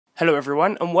Hello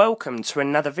everyone and welcome to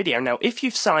another video. Now if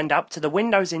you've signed up to the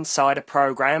Windows Insider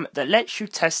program that lets you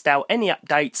test out any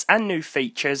updates and new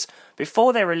features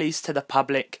before they're released to the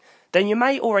public, then you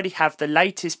may already have the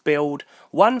latest build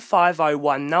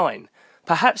 15019.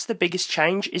 Perhaps the biggest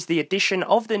change is the addition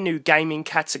of the new gaming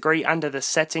category under the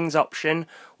settings option,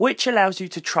 which allows you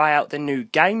to try out the new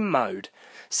game mode.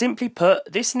 Simply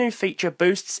put, this new feature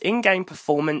boosts in-game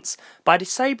performance by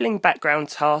disabling background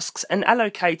tasks and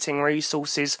allocating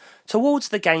resources towards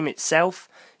the game itself,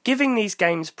 giving these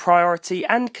games priority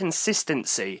and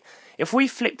consistency. If we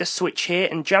flick the switch here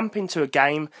and jump into a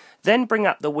game, then bring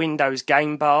up the Windows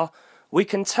game bar, we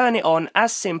can turn it on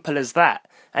as simple as that,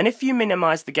 and if you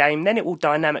minimise the game then it will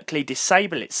dynamically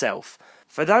disable itself.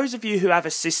 For those of you who have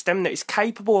a system that is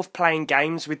capable of playing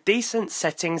games with decent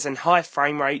settings and high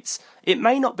frame rates, it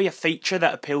may not be a feature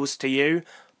that appeals to you,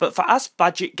 but for us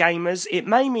budget gamers it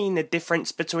may mean the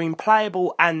difference between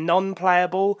playable and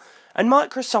non-playable, and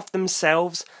Microsoft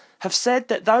themselves have said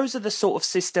that those are the sort of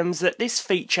systems that this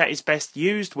feature is best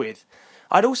used with.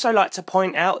 I'd also like to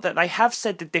point out that they have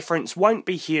said the difference won't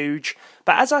be huge,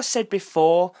 but as I said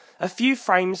before, a few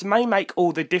frames may make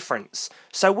all the difference.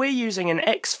 So we're using an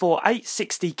X4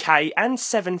 860K and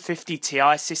 750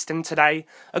 Ti system today,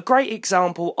 a great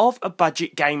example of a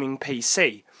budget gaming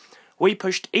PC. We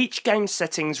pushed each game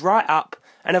settings right up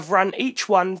and have run each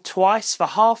one twice for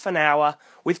half an hour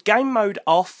with game mode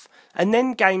off and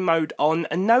then game mode on,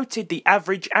 and noted the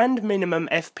average and minimum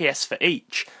FPS for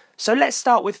each. So let's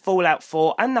start with Fallout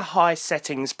 4 and the high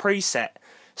settings preset.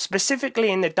 Specifically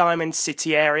in the Diamond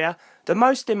City area, the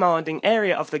most demanding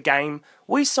area of the game,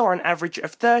 we saw an average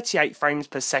of 38 frames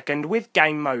per second with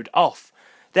game mode off.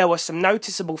 There were some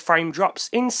noticeable frame drops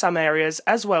in some areas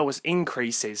as well as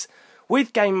increases.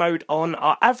 With game mode on,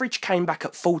 our average came back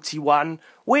at 41,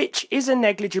 which is a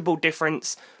negligible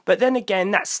difference, but then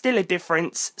again that's still a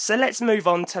difference, so let's move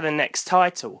on to the next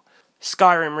title.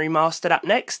 Skyrim Remastered up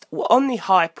next, on the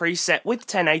high preset with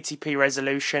 1080p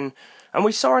resolution, and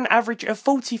we saw an average of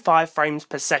 45 frames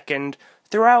per second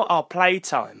throughout our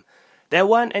playtime. There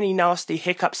weren't any nasty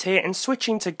hiccups here, and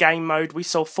switching to game mode we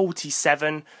saw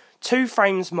 47, 2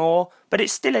 frames more, but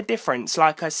it's still a difference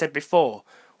like I said before.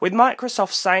 With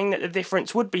Microsoft saying that the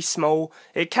difference would be small,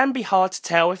 it can be hard to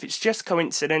tell if it's just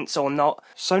coincidence or not.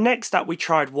 So next up we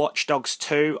tried Watch Dogs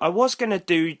 2. I was going to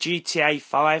do GTA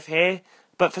 5 here,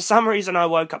 but for some reason I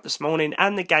woke up this morning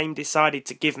and the game decided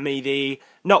to give me the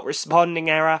not responding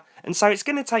error, and so it's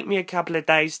going to take me a couple of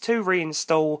days to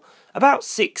reinstall about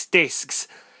 6 discs.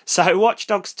 So Watch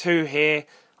Dogs 2 here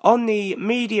on the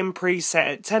medium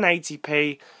preset at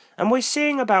 1080p, and we're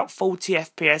seeing about 40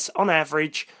 FPS on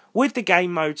average with the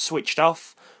game mode switched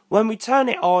off. When we turn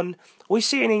it on, we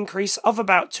see an increase of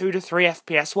about 2 to 3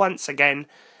 FPS once again,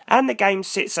 and the game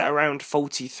sits at around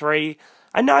 43.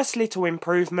 A nice little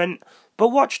improvement. But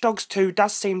Watch Dogs 2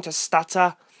 does seem to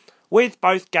stutter with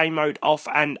both game mode off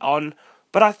and on,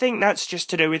 but I think that's just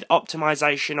to do with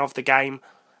optimization of the game,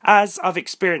 as I've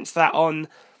experienced that on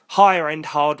higher end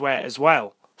hardware as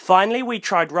well. Finally, we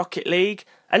tried Rocket League,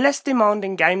 a less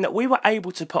demanding game that we were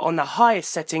able to put on the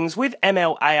highest settings with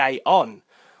MLAA on.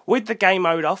 With the game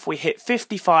mode off, we hit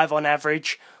 55 on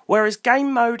average, whereas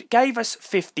game mode gave us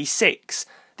 56.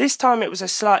 This time it was a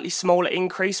slightly smaller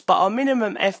increase, but our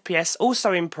minimum FPS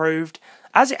also improved,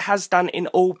 as it has done in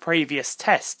all previous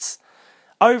tests.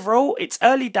 Overall, it's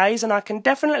early days and I can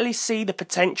definitely see the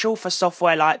potential for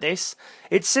software like this.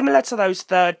 It's similar to those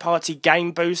third-party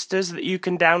game boosters that you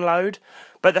can download,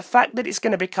 but the fact that it's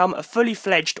going to become a fully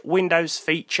fledged Windows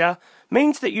feature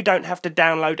means that you don't have to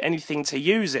download anything to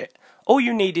use it. All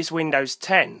you need is Windows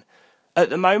 10. At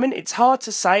the moment, it's hard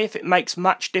to say if it makes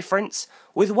much difference,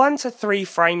 with 1 to 3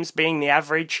 frames being the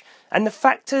average, and the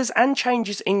factors and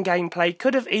changes in gameplay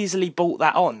could have easily brought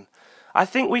that on. I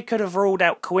think we could have ruled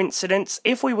out coincidence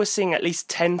if we were seeing at least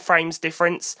 10 frames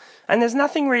difference, and there's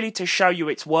nothing really to show you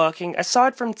it's working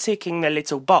aside from ticking the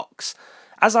little box.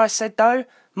 As I said though,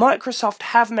 Microsoft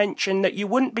have mentioned that you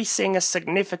wouldn't be seeing a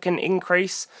significant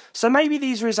increase, so maybe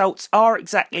these results are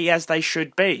exactly as they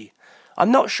should be.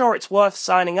 I'm not sure it's worth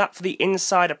signing up for the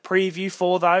insider preview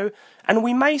for though, and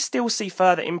we may still see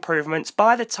further improvements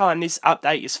by the time this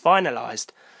update is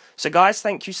finalised. So guys,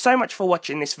 thank you so much for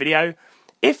watching this video.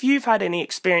 If you've had any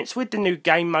experience with the new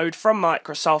game mode from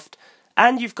Microsoft,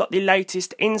 and you've got the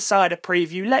latest insider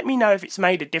preview, let me know if it's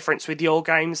made a difference with your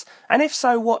games, and if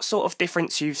so, what sort of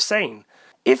difference you've seen.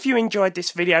 If you enjoyed this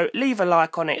video, leave a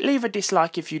like on it, leave a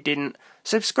dislike if you didn't,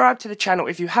 subscribe to the channel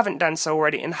if you haven't done so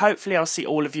already, and hopefully I'll see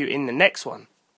all of you in the next one.